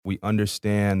we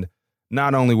understand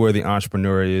not only where the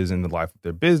entrepreneur is in the life of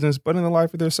their business, but in the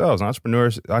life of themselves.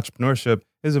 Entrepreneurship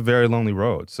is a very lonely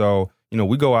road. So,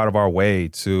 we go out of our way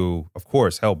to, of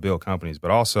course, help build companies,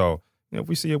 but also, if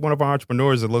we see one of our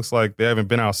entrepreneurs that looks like they haven't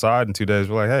been outside in 2 days,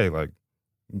 we're like, hey, you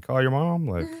can call your mom,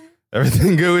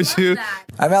 everything good with you?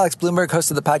 I'm Alex Bloomberg,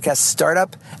 host of the podcast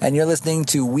Startup, and you're listening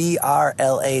to We Are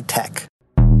LA Tech.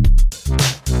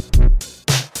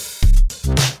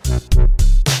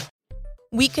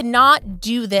 We could not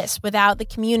do this without the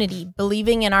community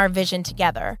believing in our vision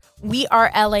together. We Are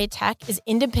LA Tech is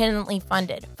independently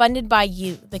funded by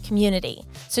you, the community.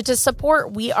 So to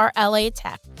support We Are LA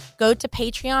Tech, go to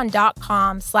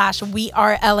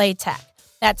patreon.com/WeAreLATech.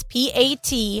 That's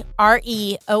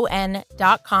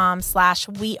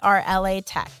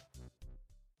patreon.com/WeAreLATech.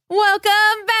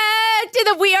 Welcome back to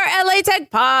the We Are LA Tech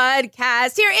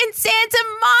podcast here in Santa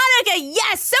Monica.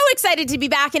 Yes, so excited to be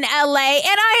back in LA. And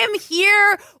I am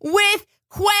here with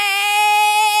Quake.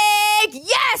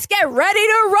 Yes, get ready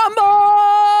to rumble.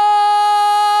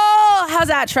 How's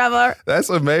that, Trevor? That's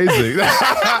amazing.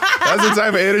 That's the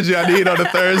type of energy I need on a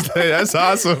Thursday. That's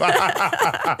awesome.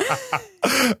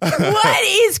 What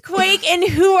is Quake and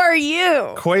who are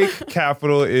you? Quake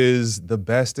Capital is the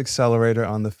best accelerator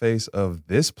on the face of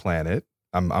this planet.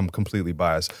 I'm completely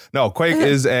biased. No, Quake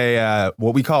is a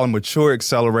what we call a mature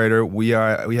accelerator. We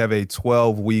have a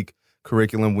 12-week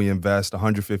curriculum. We invest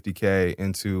 $150K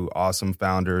into awesome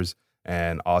founders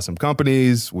and awesome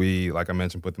companies. We, like I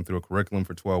mentioned, put them through a curriculum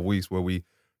for 12 weeks where we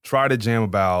try to jam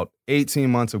about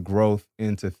 18 months of growth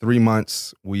into 3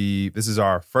 months. This is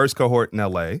our first cohort in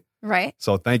LA. Right.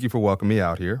 So thank you for welcoming me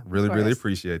out here. Really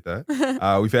appreciate that.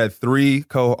 We've had 3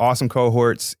 awesome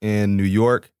cohorts in New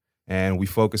York, and we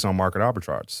focus on market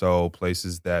arbitrage. So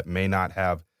places that may not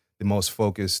have the most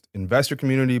focused investor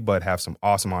community, but have some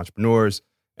awesome entrepreneurs.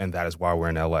 And that is why we're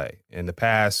in LA. In the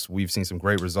past, we've seen some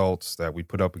great results that we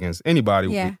put up against anybody.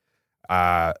 Yeah.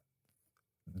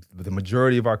 The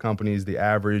majority of our companies, the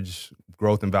average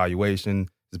growth and valuation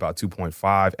is about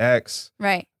 2.5x.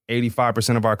 Right.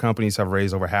 85% of our companies have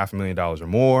raised over $500,000 or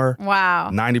more.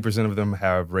 Wow. 90% of them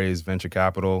have raised venture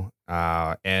capital.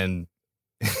 And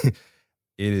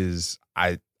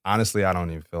honestly, I don't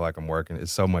even feel like I'm working.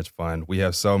 It's so much fun. We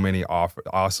have so many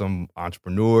awesome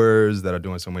entrepreneurs that are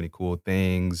doing so many cool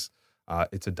things.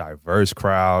 It's a diverse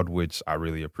crowd, which I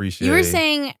really appreciate. You were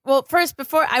saying, well, first,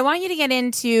 before I want you to get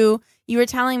into, you were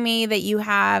telling me that you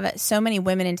have so many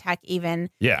women in tech even.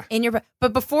 Yeah.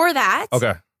 But before that,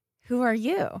 okay. Who are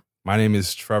you? My name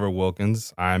is Trevor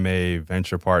Wilkins. I'm a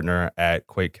venture partner at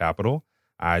Quake Capital.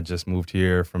 I just moved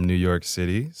here from New York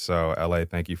City. So LA,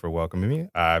 thank you for welcoming me.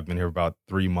 I've been here about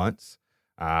 3 months,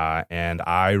 and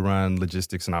I run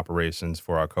logistics and operations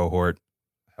for our cohort,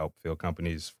 help field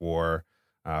companies for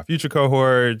future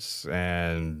cohorts,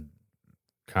 and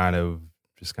kind of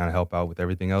help out with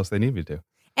everything else they need me to.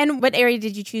 And what area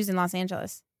did you choose in Los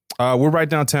Angeles? We're right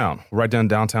downtown. We're right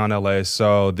downtown LA.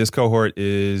 So this cohort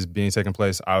is taken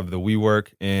place out of the WeWork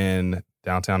in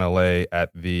downtown LA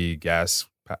at the gas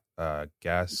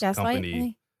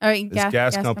company.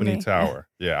 Gas company tower.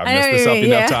 Yeah, I've messed this up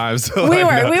enough times. So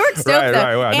WeWork stoked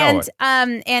right.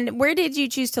 And where did you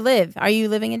choose to live? Are you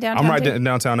living in downtown? I'm right in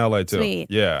downtown LA too. Sweet.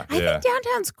 Yeah. I think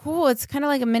downtown's cool. It's kind of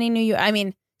like a mini New York. I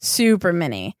mean, super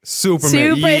mini. Super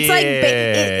mini. It's like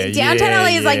downtown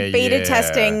LA is like beta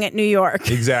testing New York.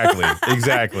 Exactly.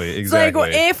 It's like, well,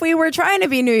 if we were trying to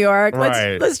be New York,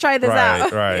 let's try this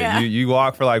out. Right. Yeah. You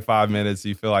walk for like 5 minutes,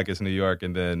 you feel like it's New York,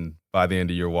 and then by the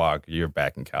end of your walk, you're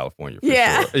back in California. For sure.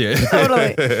 Yeah,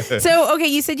 totally. So, okay,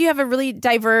 you said you have a really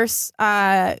diverse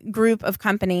group of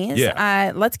companies.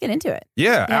 Yeah. Let's get into it.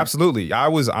 Yeah, absolutely. I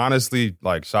was honestly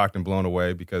shocked and blown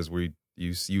away because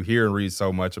you hear and read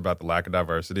so much about the lack of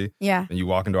diversity. Yeah. And you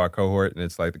walk into our cohort and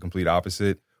it's like the complete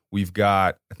opposite. We've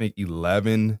got, I think,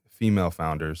 11 female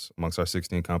founders amongst our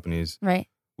 16 companies. Right.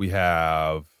 We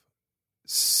have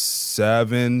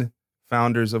 7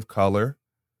 founders of color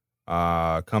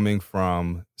coming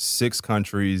from 6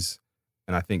 countries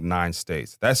and I think 9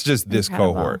 states. That's just this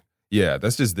cohort. Yeah,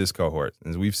 that's just this cohort.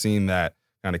 And we've seen that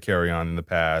kind of carry on in the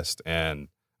past. And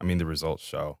I mean, the results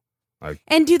show.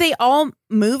 And do they all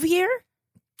move here?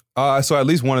 So at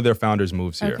least one of their founders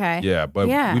moves here. Okay. Yeah, but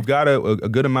we've got a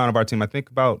good amount of our team. I think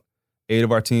about 8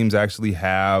 of our teams actually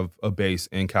have a base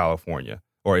in California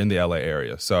or in the LA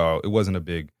area. So it wasn't a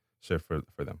big shift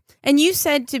for them. And you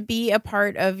said to be a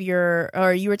part of you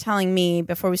were telling me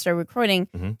before we started recording,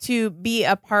 to be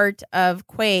a part of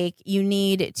Quake, you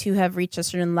need to have reached a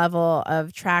certain level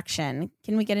of traction.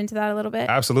 Can we get into that a little bit?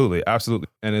 Absolutely.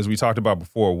 And as we talked about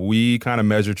before, we kind of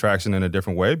measure traction in a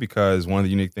different way because one of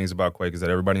the unique things about Quake is that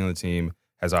everybody on the team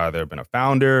has either been a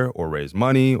founder or raised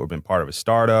money or been part of a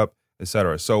startup, et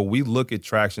cetera. So we look at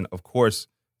traction. Of course,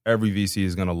 every VC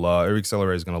is going to love, every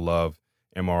accelerator is going to love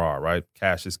MRR, right?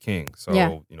 Cash is king.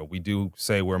 So, we do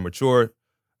say we're a mature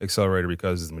accelerator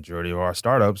because the majority of our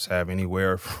startups have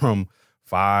anywhere from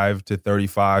 5 to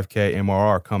 35K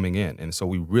MRR coming in. And so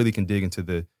we really can dig into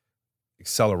the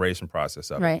acceleration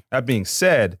process of it. That being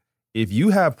said, if you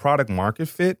have product market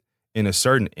fit in a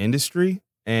certain industry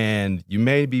and you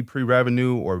may be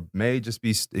pre-revenue or may just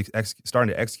be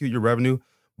starting to execute your revenue,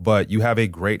 but you have a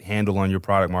great handle on your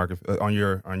product market, on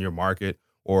your market,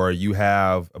 or you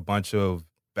have a bunch of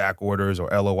back orders or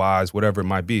LOIs, whatever it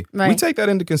might be, we take that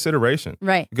into consideration.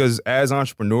 Right. Because as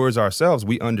entrepreneurs ourselves,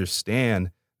 we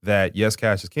understand that, yes,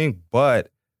 cash is king, but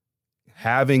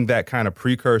having that kind of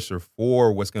precursor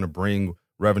for what's going to bring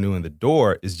revenue in the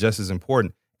door is just as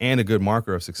important and a good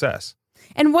marker of success.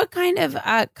 And what kind of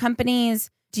companies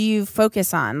do you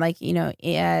focus on? Like,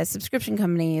 subscription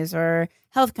companies or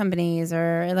health companies,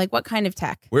 or like what kind of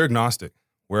tech? We're agnostic.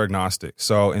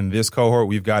 So in this cohort,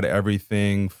 we've got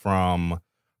everything from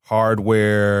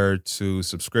hardware to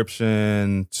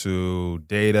subscription to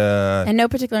data. And no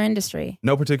particular industry.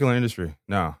 No,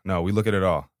 we look at it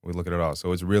all.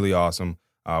 So it's really awesome.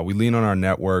 We lean on our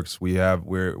networks. We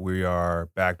are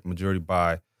backed majority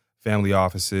by family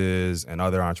offices and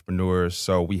other entrepreneurs.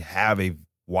 So we have a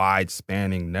wide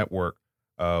spanning network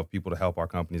of people to help our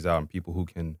companies out and people who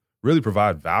can really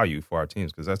provide value for our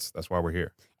teams, because that's why we're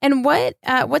here. And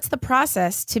what's the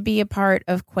process to be a part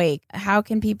of Quake? How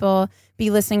can people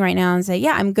be listening right now and say,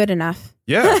 yeah, I'm good enough?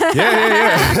 Yeah.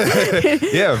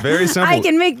 Yeah, very simple. I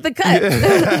can make the cut.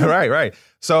 Yeah, right.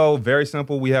 So very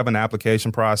simple. We have an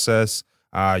application process.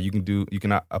 You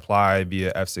can apply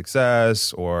via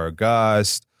F6S or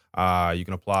Gust. You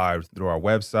can apply through our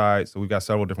website. So we've got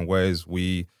several different ways.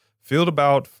 We field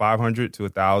about 500 to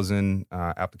 1,000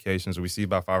 applications. We see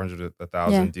about 500 to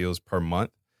 1,000 deals per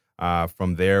month.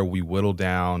 From there, we whittle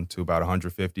down to about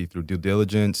 150 through due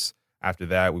diligence. After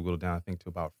that, we whittle down, I think, to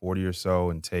about 40 or so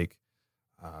and take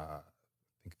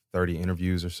 30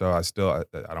 interviews or so. I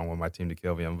don't want my team to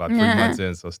kill me. I'm about 3 months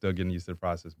in, so still getting used to the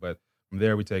process. But from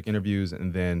there, we take interviews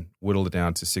and then whittle it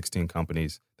down to 16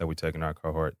 companies that we take in our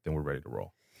cohort. Then we're ready to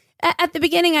roll. At the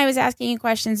beginning, I was asking you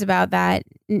questions about that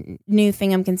new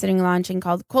thing I'm considering launching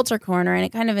called Culture Corner, and it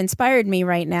kind of inspired me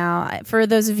right now. For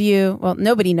those of you, well,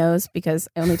 nobody knows because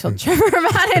I only told Trevor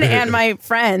about it and my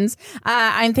friends.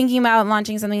 I'm thinking about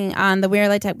launching something on the We Are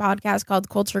LA Tech podcast called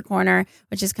Culture Corner,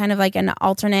 which is kind of like an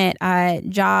alternate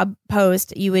job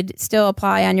post. You would still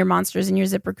apply on your Monsters and your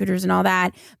ZipRecruiters and all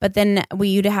that, but then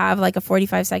you'd have like a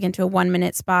 45-second to a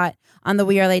 1-minute spot on the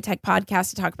We Are LA Tech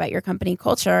podcast to talk about your company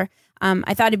culture.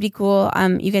 I thought it'd be cool.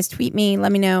 You guys tweet me.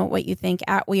 Let me know what you think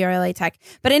at We Are LA Tech.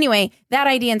 But anyway, that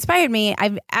idea inspired me.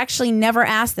 I've actually never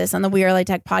asked this on the We Are LA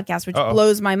Tech podcast, which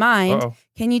blows my mind.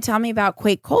 Can you tell me about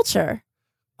Quake Culture?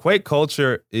 Quake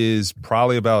Culture is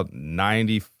probably about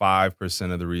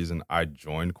 95% of the reason I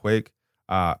joined Quake.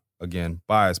 Again,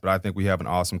 biased, but I think we have an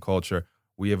awesome culture.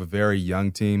 We have a very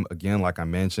young team. Again, like I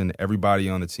mentioned, everybody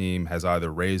on the team has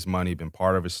either raised money, been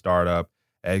part of a startup,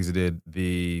 exited.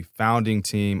 The founding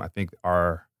team, I think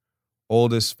our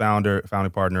oldest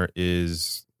founding partner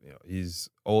is, he's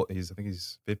old. I think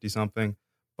he's 50 something.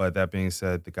 But that being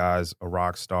said, the guy's a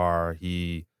rock star.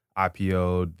 He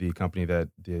IPO'd the company that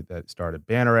started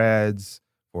banner ads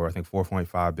for, I think,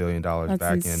 $4.5 billion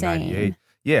back in 98.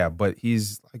 Yeah, but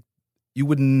he's like, you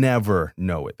would never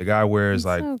know it. The guy wears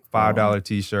like so cool. $5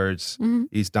 t-shirts,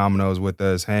 eats Domino's with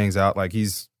us, hangs out. Like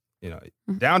he's,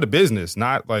 down to business,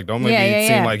 not like, don't make it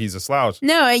seem like he's a slouch.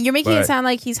 No, you're making it sound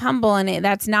like he's humble, and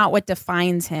that's not what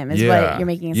defines him, is what you're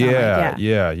making it sound like.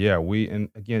 Yeah. And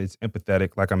again, it's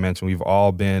empathetic. Like I mentioned, we've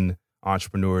all been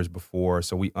entrepreneurs before,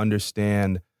 so we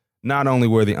understand not only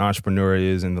where the entrepreneur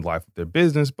is in the life of their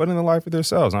business, but in the life of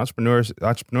themselves.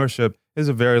 Entrepreneurship is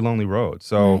a very lonely road.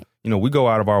 So, we go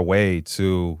out of our way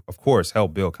to, of course,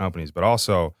 help build companies, but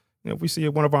also, if we see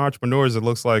one of our entrepreneurs that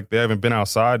looks like they haven't been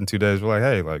outside in 2 days, we're like,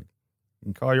 hey, like, you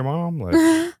can call your mom, like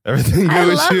everything good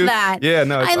with you. I love that. Yeah,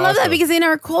 no, I love that because in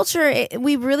our culture,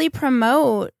 we really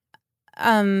promote,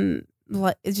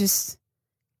 it's just,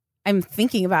 I'm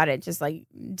thinking about it, just like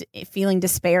feeling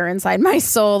despair inside my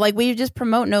soul. Like we just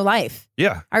promote no life.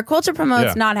 Yeah. Our culture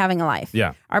promotes not having a life.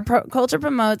 Yeah. Our culture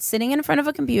promotes sitting in front of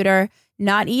a computer,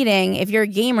 not eating. If you're a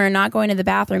gamer, not going to the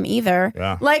bathroom either.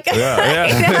 Yeah. Like,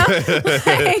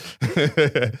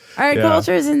 our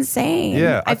culture is insane.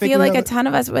 Yeah. I feel like a ton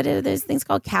of us, what are those things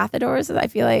called? Cathadors? I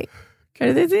feel like.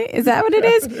 Courtesy? Is that what it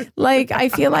is? Like, I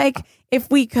feel like if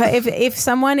we could, if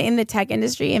someone in the tech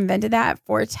industry invented that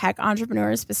for tech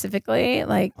entrepreneurs specifically,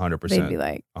 like 100%. they'd be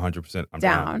like 100%. I'm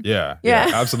down. Yeah.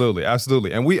 Yeah. Absolutely.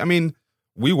 Absolutely. And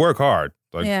we work hard.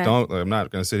 Like, Yeah. I'm not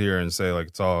going to sit here and say like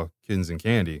it's all kittens and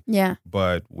candy. Yeah.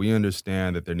 But we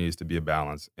understand that there needs to be a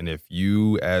balance. And if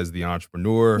you, as the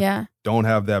entrepreneur, Yeah. don't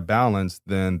have that balance,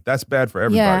 then that's bad for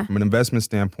everybody. Yeah. From an investment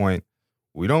standpoint,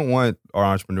 we don't want our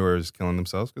entrepreneurs killing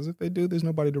themselves, because if they do, there's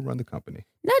nobody to run the company.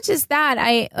 Not just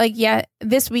that,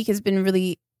 this week has been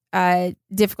really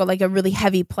difficult, like a really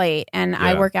heavy plate. And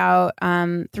I Yeah. work out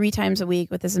 3 times a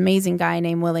week with this amazing guy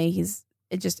named Willie. He's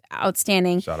just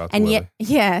outstanding. Shout out to And Willie.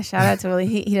 yeah, shout out to Willie.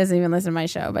 He doesn't even listen to my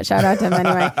show, but shout out to him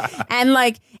anyway.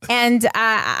 And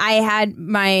I had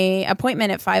my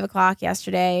appointment at 5:00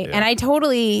 yesterday, Yeah. and I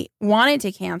totally wanted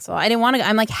to cancel. I didn't want to.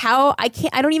 I'm like,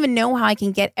 I don't even know how I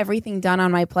can get everything done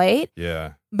on my plate.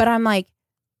 Yeah. But I'm like,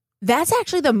 that's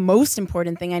actually the most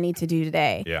important thing I need to do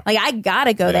today. Yeah. Like, I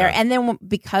gotta go there. Yeah. And then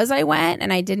because I went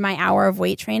and I did my hour of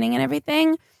weight training and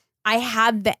everything, I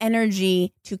had the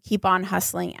energy to keep on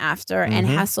hustling after and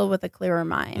Mhm. hustle with a clearer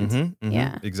mind.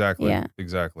 Yeah. Exactly. Yeah.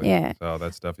 Exactly. Yeah. So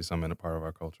that's definitely something, a part of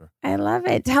our culture. I love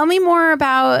it. Tell me more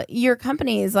about your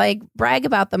companies. Like, brag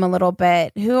about them a little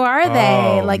bit. Who are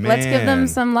they? Oh, Like, let's give them man.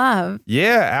 some love.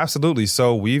 Yeah, absolutely.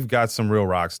 So we've got some real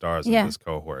rock stars in Yeah. this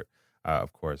cohort.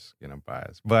 Of course, I'm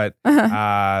biased, but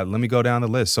Uh-huh. let me go down the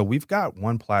list. So we've got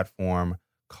one platform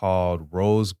called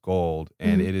Rose Gold,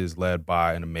 and Mhm. it is led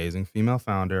by an amazing female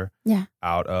founder Yeah.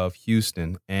 out of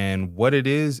Houston. And what it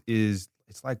is it's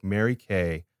like Mary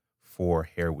Kay for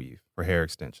hair weave, for hair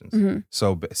extensions. Mhm.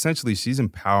 So essentially, she's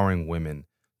empowering women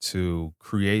to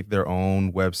create their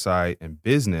own website and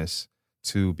business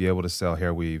to be able to sell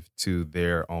hair weave to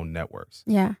their own networks.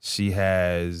 Yeah. She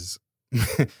has,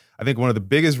 I think one of the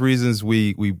biggest reasons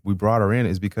we brought her in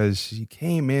is because she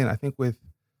came in, I think, with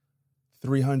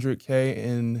 $300K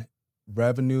in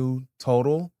revenue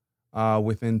total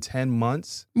within 10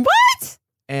 months. What?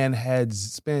 And had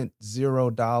spent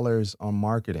 $0 on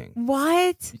marketing.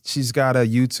 What? She's got a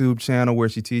YouTube channel where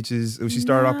she teaches. She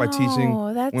started off by teaching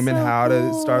No, that's women so how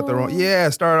to start their own. cool. Yeah,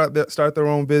 start their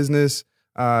own business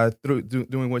through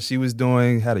doing what she was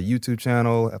doing. Had a YouTube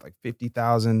channel, had like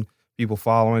 50,000 people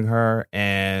following her,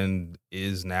 and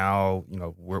is now,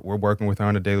 we're working with her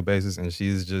on a daily basis, and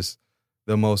she's just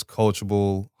the most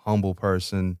coachable, humble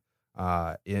person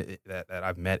that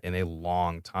I've met in a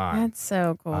long time. That's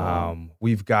so cool.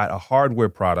 We've got a hardware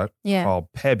product Yeah.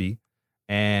 called Pebby,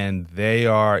 and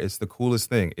it's the coolest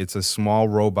thing. It's a small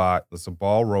robot. It's a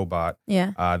ball robot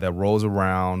Yeah. that rolls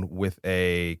around with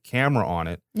a camera on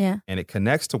it, Yeah. and it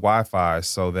connects to Wi-Fi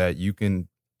so that you can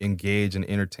engage and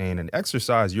entertain and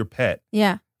exercise your pet,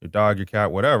 Yeah. your dog, your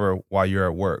cat, whatever, while you're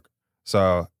at work.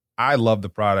 So I love the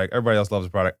product. Everybody else loves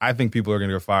the product. I think people are going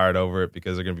to get fired over it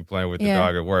because they're going to be playing with the Yeah.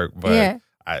 dog at work. But Yeah.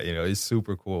 it's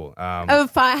super cool. Oh,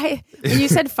 when you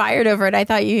said fired over it, I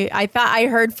thought I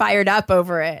heard fired up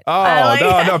over it.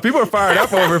 Oh, no, people are fired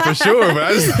up over it for sure. But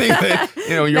I just think that,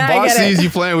 when your Now I boss get it. sees you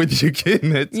playing with your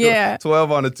kitten at Yeah.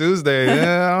 12 on a Tuesday,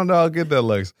 I don't know how good that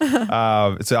looks.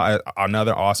 It's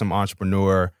another awesome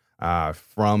entrepreneur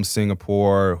from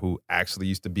Singapore who actually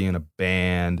used to be in a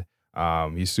band.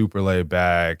 He's super laid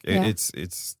back. Yeah.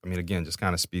 It's again, just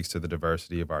kind of speaks to the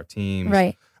diversity of our teams.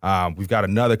 Right. We've got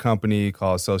another company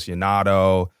called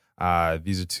Socionado.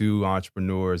 These are 2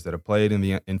 entrepreneurs that have played in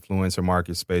the influencer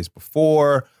market space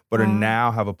before, but are Wow.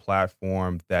 now have a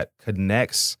platform that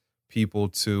connects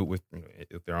people with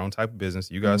their own type of business.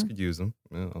 You guys could use them.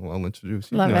 I'll introduce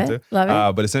you. Love you know, it. too. Love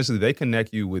it. But essentially, they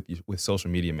connect you with social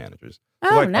media managers.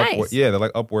 Oh, like nice. Upwork, yeah, they're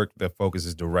like Upwork that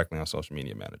focuses directly on social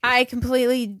media managers. I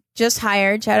completely just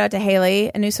hired, shout out to Haley,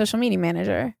 a new social media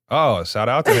manager. Oh, shout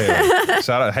out to Haley.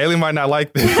 Shout out. Haley might not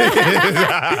like this.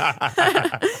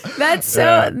 That's so,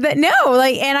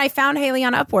 and I found Haley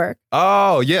on Upwork.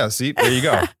 Oh, yeah. See, there you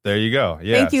go. There you go.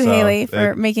 Yeah. Thank you, so, Haley,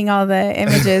 for making all the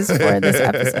images for this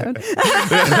episode.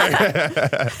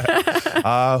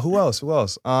 Who else?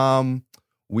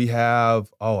 We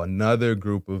have another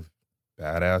group of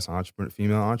badass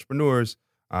female entrepreneurs,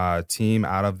 team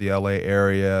out of the LA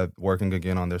area, working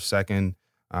again on their second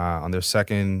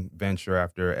venture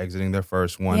after exiting their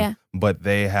first one. Yeah. But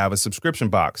they have a subscription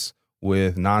box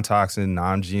with non-toxin,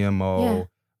 non-GMO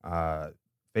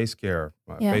face care,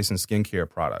 face and skincare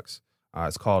products.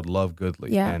 It's called Love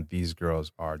Goodly, and these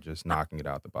girls are just knocking it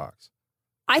out the box.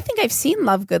 I think I've seen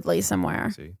Love Goodly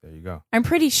somewhere. See, there you go. I'm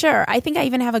pretty sure. I think I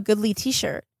even have a Goodly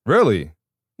t-shirt. Really?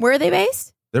 Where are they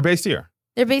based? They're based here.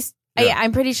 They're based. Yeah.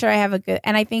 I'm pretty sure I have a good,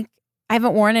 and I think I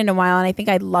haven't worn it in a while, and I think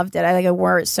I loved it. I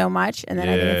wore it so much, and then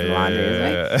I think it's the laundry.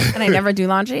 And I never do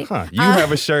laundry. Huh. You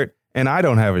have a shirt, and I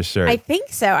don't have a shirt. I think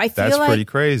so. That's pretty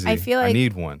crazy. I feel like I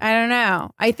need one. I don't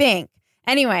know. I think.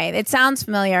 Anyway, it sounds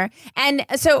familiar. And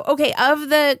so, okay, of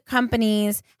the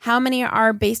companies, how many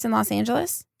are based in Los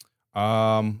Angeles?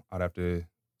 I'd have to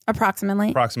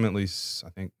Approximately, I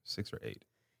think 6 or 8.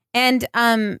 And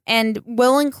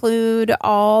we'll include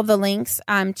all the links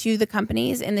to the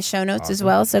companies in the show notes as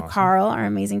well. So Carl, our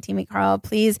amazing teammate Carl,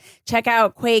 please check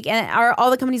out Quake. And are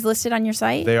all the companies listed on your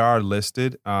site? They are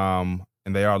listed, and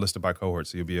they are listed by cohort,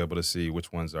 so you'll be able to see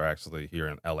which ones are actually here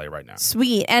in LA right now.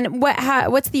 Sweet. And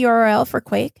what's the URL for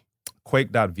Quake?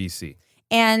 Quake.vc.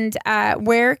 And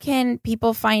where can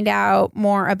people find out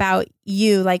more about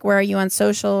you? Like, where are you on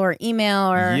social or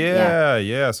email? Or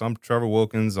Yeah. So I'm Trevor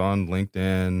Wilkins on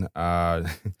LinkedIn.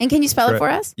 And can you spell it for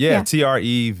us? Yeah.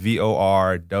 TREVORWILKINS.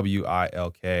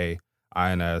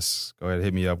 Go ahead,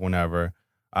 hit me up whenever.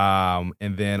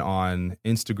 And then on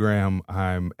Instagram,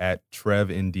 I'm at Trev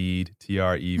Indeed,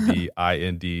 TREVINDEED.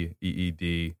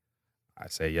 I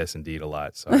say yes, indeed a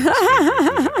lot. So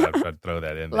I try to throw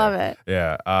that in there. Love it.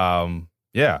 Yeah.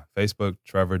 Yeah, Facebook,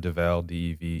 Trevor Devell,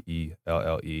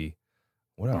 DEVELLE.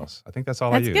 What else? I think that's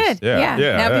all I use. That's good. Yeah.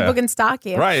 Now people can stalk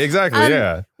you. Right, exactly,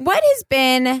 yeah. What has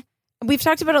been, we've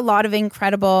talked about a lot of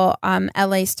incredible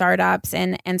LA startups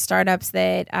and startups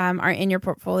that are in your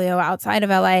portfolio outside of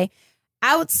LA.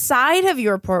 Outside of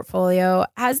your portfolio,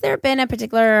 has there been a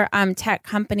particular tech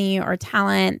company or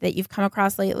talent that you've come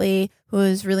across lately who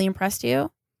has really impressed you?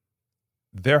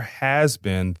 There has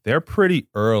been. They're pretty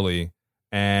early,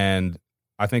 and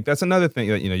I think that's another thing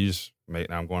that, you just made.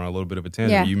 Now I'm going on a little bit of a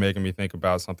tangent. Yeah. You making me think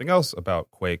about something else about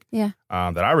Quake that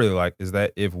I really like is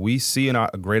that if we see a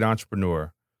great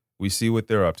entrepreneur, we see what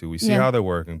they're up to, we see how they're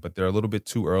working, but they're a little bit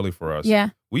too early for us. Yeah.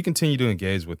 We continue to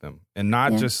engage with them and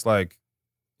not just like,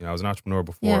 I was an entrepreneur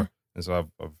before, and so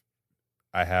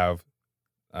I have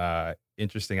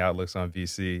interesting outlooks on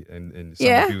VC, and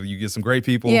some people, you get some great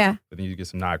people, but then you get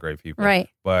some not great people. Right.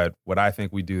 But what I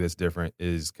think we do that's different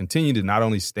is continue to not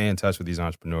only stay in touch with these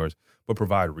entrepreneurs, but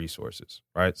provide resources,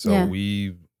 right? So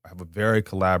we have we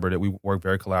work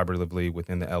very collaboratively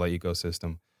within the LA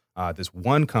ecosystem. This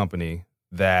one company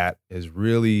that has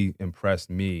really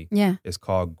impressed me is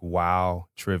called Guao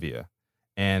Trivia.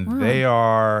 And they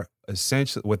are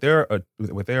essentially, what they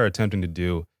are attempting to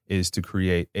do is to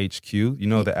create HQ. You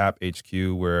know the app HQ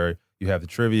where you have the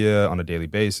trivia on a daily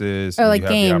basis. Oh, like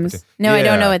games. No, I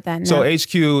don't know it then. No. So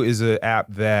HQ is an app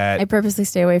that... I purposely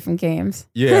stay away from games.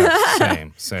 Yeah,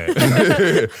 same.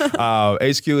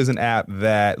 HQ is an app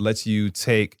that lets you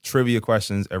take trivia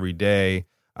questions every day.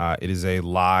 It is a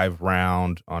live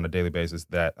round on a daily basis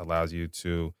that allows you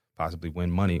to possibly win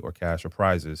money or cash or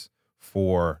prizes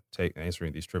for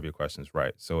answering these trivia questions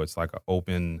right. So it's like an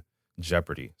open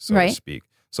Jeopardy, so to speak.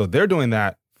 So they're doing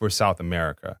that for South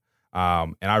America.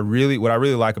 And what I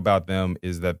really like about them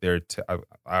is that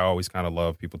I always kind of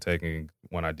love people taking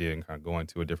one idea and kind of going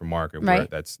to a different market where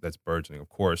that's burgeoning. Of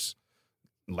course,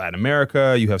 Latin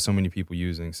America, you have so many people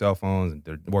using cell phones and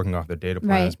they're working off their data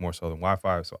plans more so than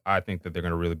Wi-Fi. So I think that they're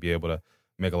going to really be able to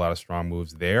make a lot of strong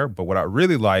moves there. But what I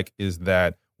really like is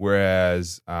that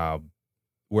whereas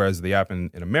the app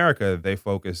in America, they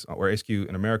focus, or HQ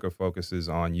in America focuses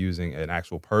on using an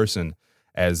actual person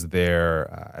as their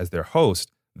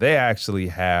host, they actually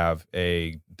have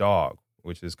a dog,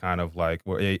 which is kind of like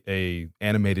a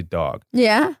animated dog.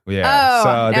 Yeah? Yeah. Oh,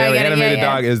 so they have an animated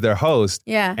dog as their host.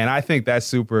 Yeah. And I think that's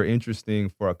super interesting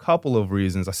for a couple of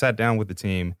reasons. I sat down with the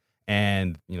team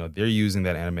and, they're using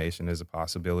that animation as a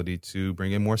possibility to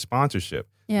bring in more sponsorship.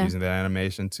 Yeah. Using that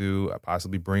animation to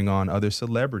possibly bring on other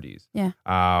celebrities. Yeah.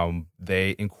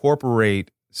 They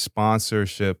incorporate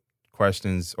sponsorship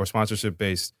questions or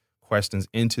sponsorship-based questions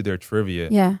into their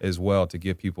trivia as well to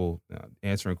give people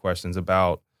answering questions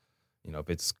about, if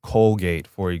it's Colgate,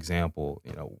 for example,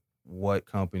 what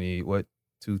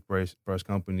toothbrush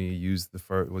company was the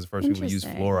first people to use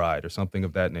fluoride or something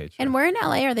of that nature. And where in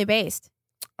LA are they based?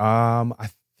 I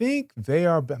think they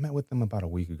are, I met with them about a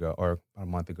week ago or about a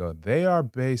month ago. They are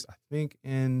based, I think,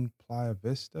 in Playa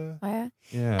Vista. Playa?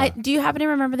 Yeah. Do you happen to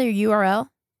remember their URL?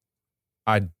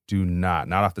 I do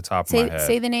not off the top of my head.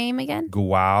 Say the name again.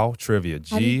 Guao Trivia,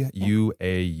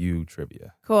 GUAU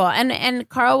Trivia. Cool. And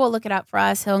Carl will look it up for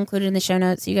us. He'll include it in the show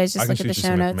notes. So you guys just look at the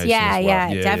show notes.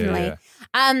 Yeah, definitely.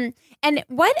 Yeah. And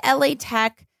what LA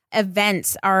Tech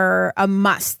events are a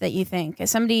must that you think? As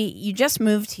somebody, you just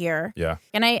moved here. Yeah.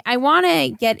 And I want to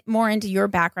get more into your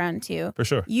background too. For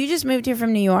sure. You just moved here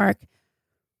from New York.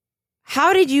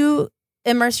 How did you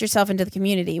immerse yourself into the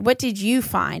community. What did you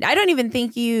find? I don't even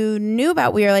think you knew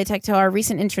about We Are LA Tech till our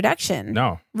recent introduction.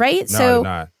 No. Right? No, I So did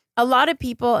not. a lot of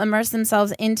people immerse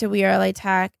themselves into We Are LA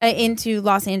Tech, into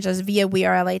Los Angeles via We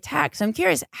Are LA Tech. So I'm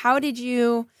curious, how did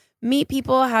you meet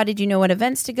people? How did you know what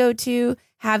events to go to?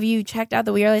 Have you checked out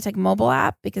the We Are LA Tech mobile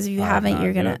app? Because if you haven't, Not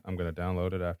you're going to... yet. I'm going to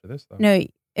download it after this, though. No,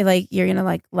 you're going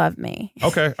to love me.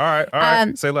 Okay. All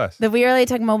right. Say less. The We Are LA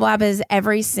Tech mobile app is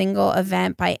every single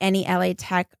event by any LA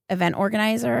Tech event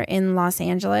organizer in Los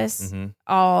Angeles,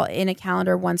 all in a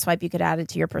calendar. One swipe, you could add it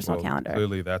to your personal calendar.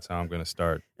 Clearly, that's how I'm going to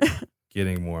start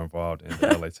getting more involved in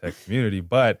the LA Tech community.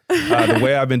 But the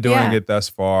way I've been doing it thus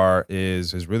far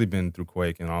has really been through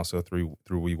Quake and also through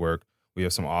WeWork. We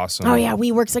have some awesome. Oh yeah,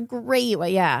 WeWork's a great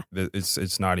way. Yeah,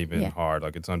 it's not even hard.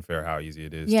 Like, it's unfair how easy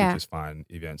it is to just find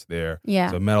events there. Yeah.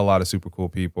 So I met a lot of super cool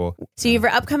people. So you have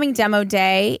your upcoming demo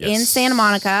day in Santa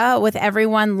Monica with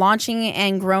everyone launching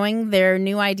and growing their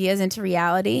new ideas into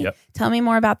reality. Yep. Tell me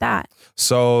more about that.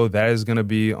 So that is going to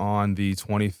be on the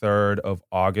 23rd of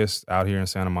August out here in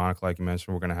Santa Monica. Like you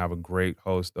mentioned, we're going to have a great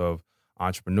host of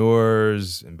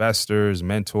entrepreneurs, investors,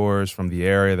 mentors from the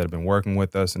area that have been working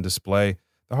with us and display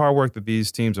the hard work that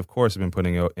these teams, of course, have been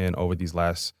putting in over these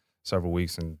last several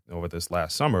weeks and over this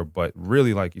last summer. But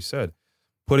really, like you said,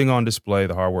 putting on display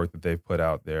the hard work that they've put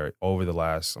out there over the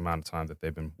last amount of time that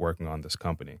they've been working on this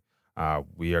company.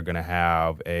 We're going to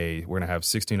have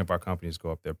 16 of our companies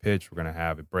go up their pitch. We're going to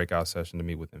have a breakout session to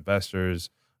meet with investors,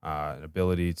 an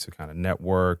ability to kind of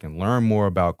network and learn more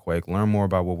about Quake, learn more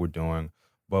about what we're doing.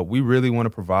 But we really want to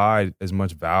provide as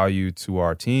much value to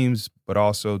our teams, but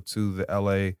also to the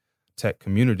LA Tech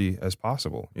community as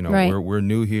possible. We're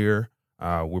new here.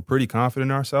 We're pretty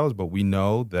confident in ourselves, but we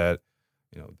know that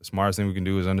the smartest thing we can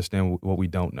do is understand what we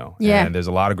don't know. Yeah. And there's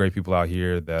a lot of great people out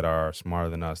here that are smarter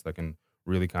than us that can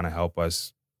really kind of help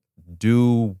us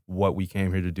do what we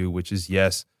came here to do, which is,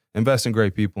 yes, invest in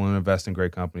great people and invest in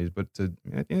great companies. But at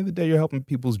the end of the day, you're helping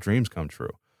people's dreams come true.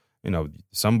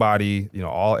 Everybody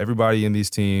in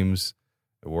these teams,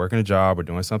 they're working a job or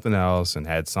doing something else and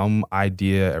had some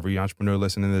idea. Every entrepreneur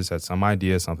listening to this had some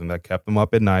idea, something that kept them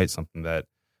up at night, something that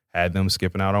had them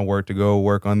skipping out on work to go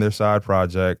work on their side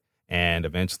project, and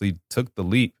eventually took the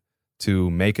leap to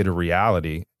make it a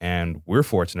reality. And we're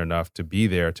fortunate enough to be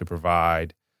there to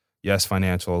provide, yes,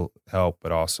 financial help,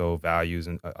 but also values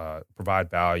and provide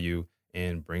value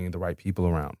in bringing the right people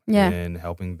around and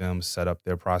helping them set up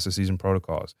their processes and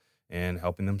protocols, and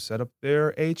helping them set up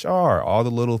their HR, all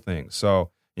the little things.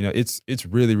 So, it's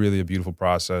really, really a beautiful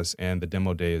process, and the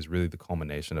demo day is really the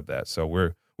culmination of that. So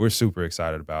we're super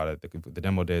excited about it. The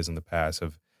demo days in the past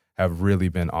have really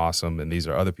been awesome, and these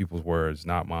are other people's words,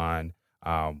 not mine.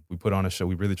 We put on a show.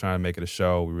 We really try and make it a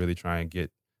show. We really try and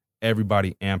get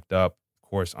everybody amped up. Of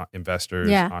course, investors,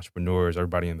 entrepreneurs,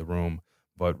 everybody in the room,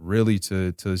 but really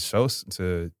to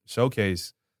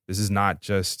showcase this is not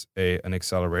just an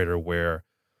accelerator where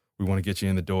we want to get you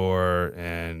in the door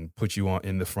and put you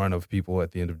in the front of people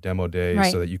at the end of demo day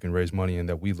so that you can raise money and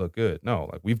that we look good. No,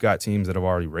 we've got teams that have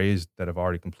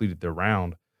already completed their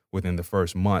round within the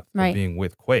first month of being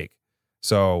with Quake.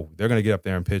 So they're going to get up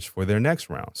there and pitch for their next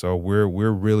round. So we're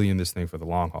really in this thing for the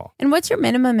long haul. And what's your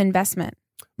minimum investment?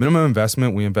 Minimum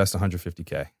investment, we invest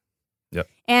 $150K. Yep.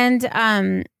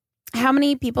 And how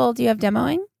many people do you have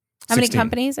demoing? How 16. many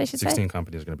companies, I should 16 say? 16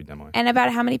 companies are going to be demoing. And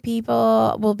about how many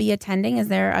people will be attending? Is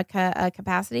there a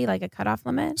capacity, like a cutoff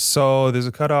limit? So there's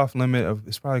a cutoff limit of,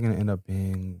 it's probably going to end up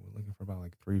being, we're looking for about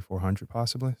 300-400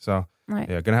 possibly. So going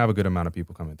to have a good amount of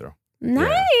people coming through.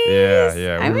 Nice.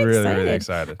 Yeah. I'm We're really, excited. really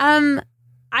excited.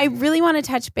 I really want to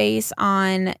touch base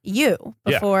on you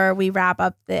before we wrap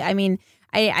up.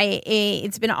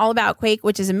 It's been all about Quake,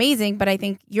 which is amazing, but I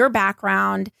think your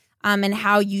background and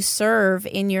how you serve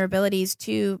in your abilities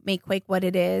to make Quake what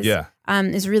it is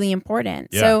really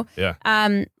important. So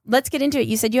let's get into it.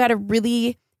 You said you had a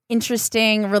really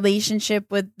interesting relationship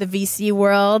with the VC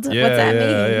world. What's that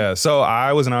mean? Yeah. So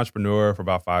I was an entrepreneur for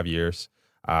about 5 years.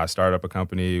 I started up a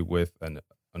company with an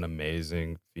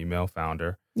amazing female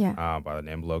founder by the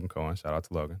name of Logan Cohen. Shout out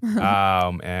to Logan.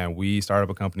 And we started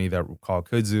up a company called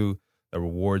Kudzu that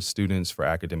rewards students for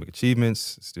academic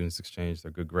achievements. Students exchange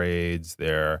their good grades,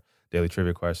 their daily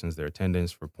trivia questions, their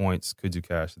attendance for points, Kudzu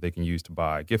Cash that they can use to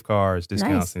buy gift cards,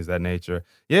 discounts, things of that nature.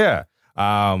 Yeah.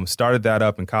 Started that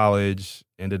up in college,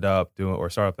 started up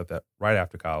that right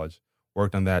after college.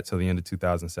 Worked on that till the end of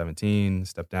 2017,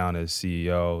 stepped down as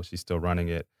CEO. She's still running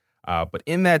it. But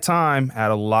in that time,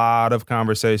 had a lot of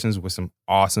conversations with some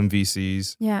awesome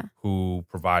VCs who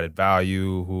provided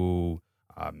value, who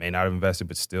may not have invested,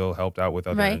 but still helped out with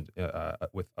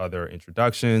other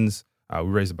introductions. We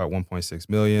raised about $1.6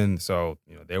 million. So,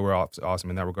 they were awesome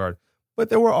in that regard. But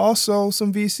there were also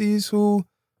some VCs who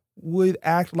would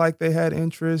act like they had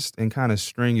interest and kind of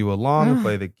string you along and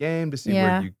play the game to see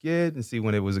where you get and see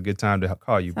when it was a good time to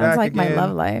call you back like again. my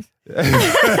love life.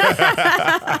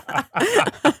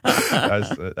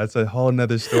 That's a whole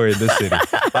nother story in this city.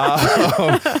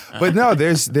 But no,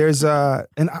 there's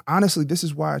and honestly, this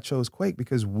is why I chose Quake,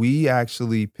 because we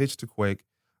actually pitched to Quake.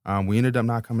 We ended up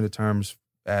not coming to terms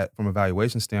from a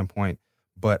valuation standpoint,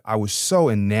 but I was so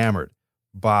enamored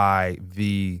by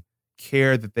the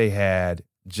care that they had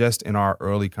just in our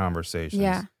early conversations.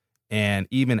 Yeah. And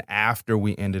even after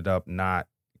we ended up not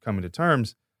coming to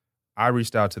terms, I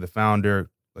reached out to the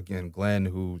founder, again, Glenn,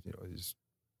 who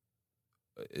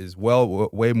is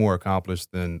way more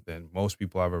accomplished than most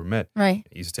people I've ever met. Right.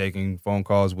 He's taking phone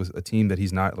calls with a team that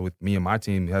he's not, with me and my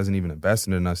team. He hasn't even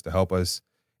invested in us to help us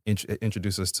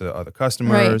introduce us to other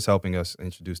customers, helping us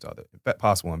introduce to other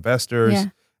possible investors. Yeah.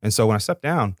 And so when I stepped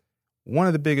down, one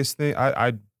of the biggest things,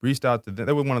 I reached out to them.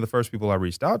 They were one of the first people I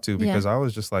reached out to because I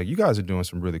was just like, you guys are doing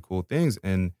some really cool things.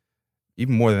 And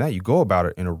even more than that, you go about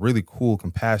it in a really cool,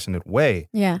 compassionate way.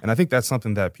 Yeah. And I think that's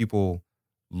something that people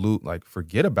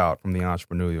forget about from the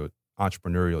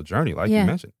entrepreneurial journey. Like you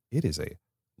mentioned, it is a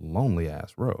lonely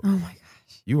ass road. Oh my gosh.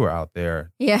 You are out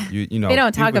there. Yeah. You know, they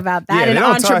don't talk about that in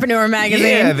Entrepreneur Magazine.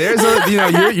 Yeah,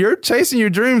 there's you're chasing your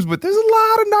dreams, but there's a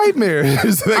lot of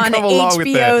nightmares that on come along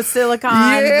with that. HBO, Silicon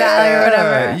Valley or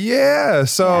whatever. Yeah.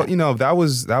 So, that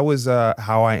was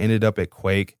how I ended up at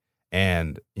Quake.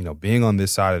 And, being on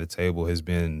this side of the table has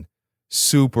been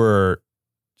super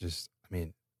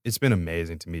it's been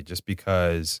amazing to me just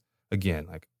because, again,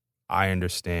 I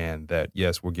understand that,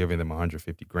 yes, we're giving them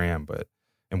 $150,000,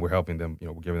 and we're helping them,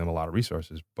 we're giving them a lot of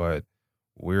resources, but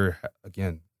we're,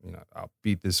 again, I'll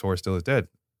beat this horse till it's dead,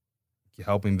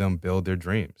 helping them build their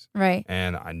dreams. Right.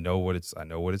 And I know what it's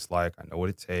like. I know what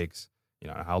it takes,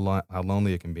 how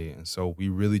lonely it can be. And so we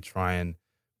really try and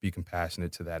be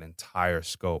compassionate to that entire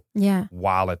scope. Yeah.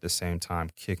 While at the same time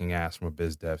kicking ass from a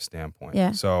biz dev standpoint.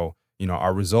 Yeah. So,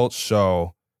 our results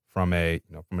show from an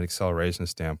acceleration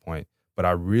standpoint, but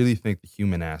I really think the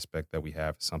human aspect that we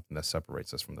have is something that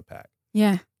separates us from the pack.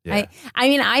 Yeah. I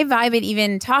vibe it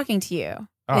even talking to you.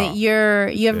 That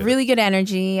you have really good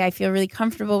energy. I feel really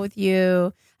comfortable with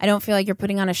you. I don't feel like you're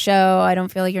putting on a show. I don't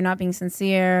feel like you're not being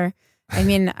sincere. I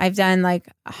mean, I've done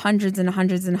hundreds and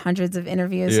hundreds and hundreds of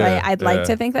interviews. So I'd like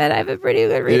to think that I have a pretty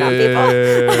good read on people.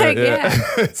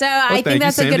 So I think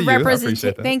that's a good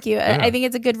representation. Thank you. Yeah. I think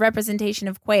it's a good representation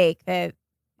of Quake that,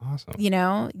 awesome.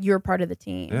 You're part of the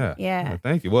team. Yeah.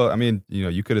 Thank you. Well,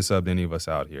 you could have subbed any of us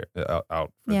out for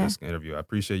this interview. I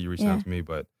appreciate you reaching out to me,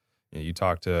 but you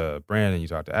talked to Brandon, you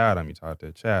talked to Adam, you talked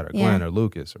to Chad or Glenn or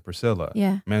Lucas or Priscilla.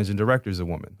 Yeah. Managing director is a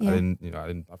woman. Yeah.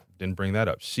 I didn't bring that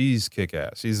up. She's kick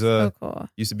ass. She's so cool.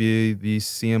 Used to be the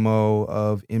CMO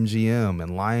of MGM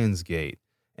and Lionsgate,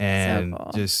 and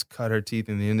just cut her teeth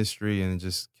in the industry and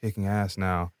just kicking ass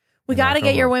now. We got to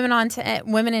get your women in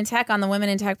tech on the Women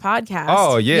in Tech podcast.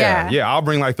 Oh yeah. I'll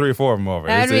bring 3 or 4 of them over.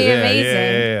 That'd be amazing.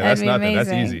 Yeah. That's nothing.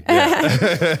 Amazing.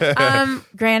 That's easy.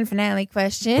 Grand finale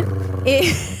question: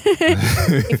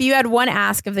 If you had one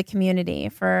ask of the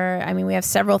community we have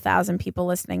several thousand people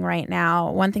listening right now.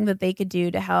 One thing that they could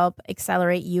do to help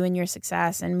accelerate you and your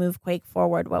success and move Quake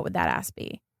forward, what would that ask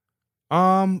be?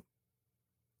 Me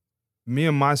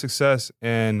and my success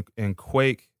and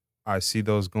Quake, I see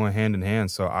those going hand in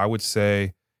hand. So I would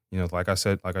say, like I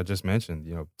just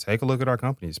mentioned, take a look at our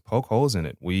companies, poke holes in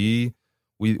it. We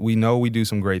know we do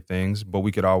some great things, but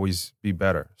we could always be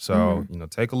better. So,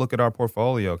 take a look at our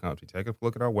portfolio company, take a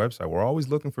look at our website. We're always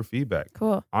looking for feedback.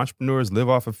 Cool. Entrepreneurs live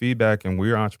off of feedback, and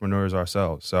we're entrepreneurs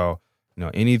ourselves. So,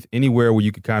 anywhere where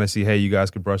you could kind of see, hey, you guys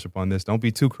could brush up on this. Don't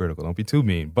be too critical. Don't be too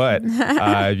mean. But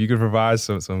if you could provide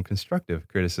some constructive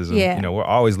criticism, we're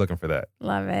always looking for that.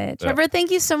 Love it. Trevor, thank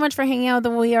you so much for hanging out with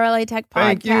the We Are LA Tech podcast.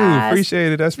 Thank you.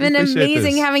 Appreciate it. It's been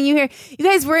amazing having you here. You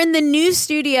guys, we're in the new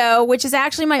studio, which is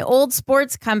actually my old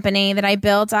sports company that I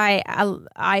built.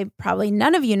 I probably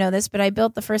none of you know this, but I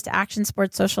built the first action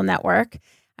sports social network.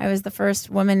 I was the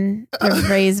first woman to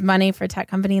raise money for a tech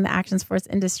company in the action sports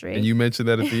industry. And you mentioned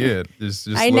that at the end. Just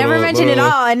I never mentioned it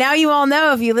all. And now you all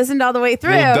know if you listened all the way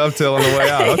through. Dovetail on the way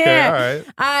out. Okay, all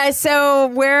right. So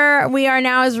where we are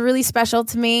now is really special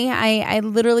to me. I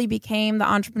literally became the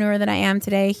entrepreneur that I am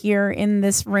today here in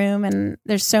this room. And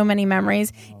there's so many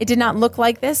memories. It did not look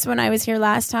like this when I was here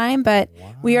last time, but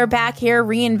we are back here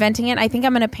reinventing it. I think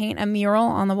I'm going to paint a mural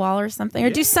on the wall or something,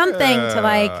 or do something to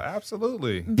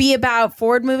absolutely be about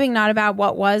forward moving, not about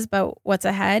what was, but what's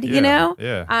ahead, Yeah.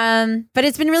 But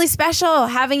it's been really special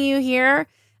having you here.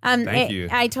 Thank you.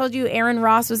 I told you Aaron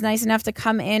Ross was nice enough to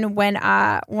come in when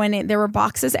there were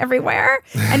boxes everywhere,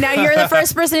 and now you're the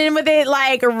first person in with it,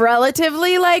 like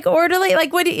relatively like orderly.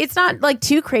 Like it's not like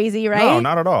too crazy, right? No,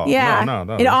 not at all. Yeah,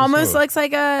 no. It almost looks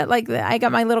like I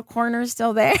got my little corner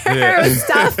still there with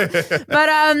stuff,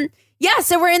 but yeah,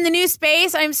 so we're in the new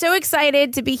space. I'm so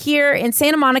excited to be here in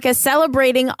Santa Monica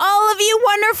celebrating all of you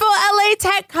wonderful LA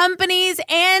tech companies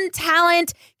and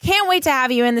talent. Can't wait to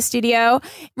have you in the studio.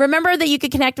 Remember that you can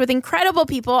connect with incredible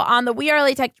people on the We Are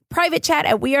LA Tech private chat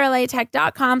at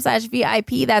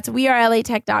wearelatech.com/VIP. That's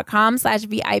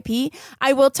wearelatech.com/VIP.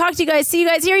 I will talk to you guys, see you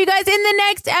guys, hear you guys in the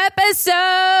next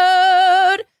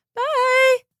episode.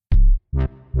 Bye.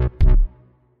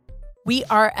 We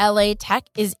Are LA Tech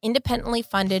is independently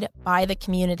funded by the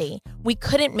community. We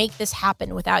couldn't make this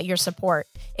happen without your support.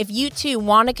 If you too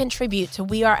want to contribute to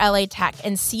We Are LA Tech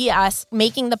and see us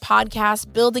making the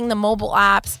podcast, building the mobile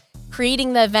apps,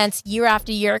 creating the events year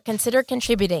after year, consider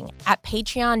contributing at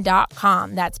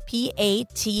patreon.com. That's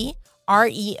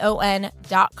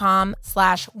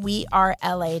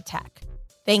patreon.com/wearelатech.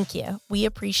 Thank you. We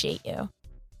appreciate you.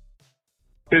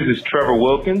 This is Trevor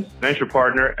Wilkins, venture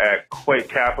partner at Quake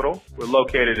Capital. We're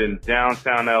located in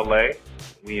downtown LA.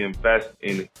 We invest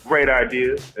in great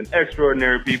ideas and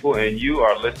extraordinary people, and you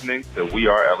are listening to We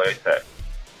Are LA Tech.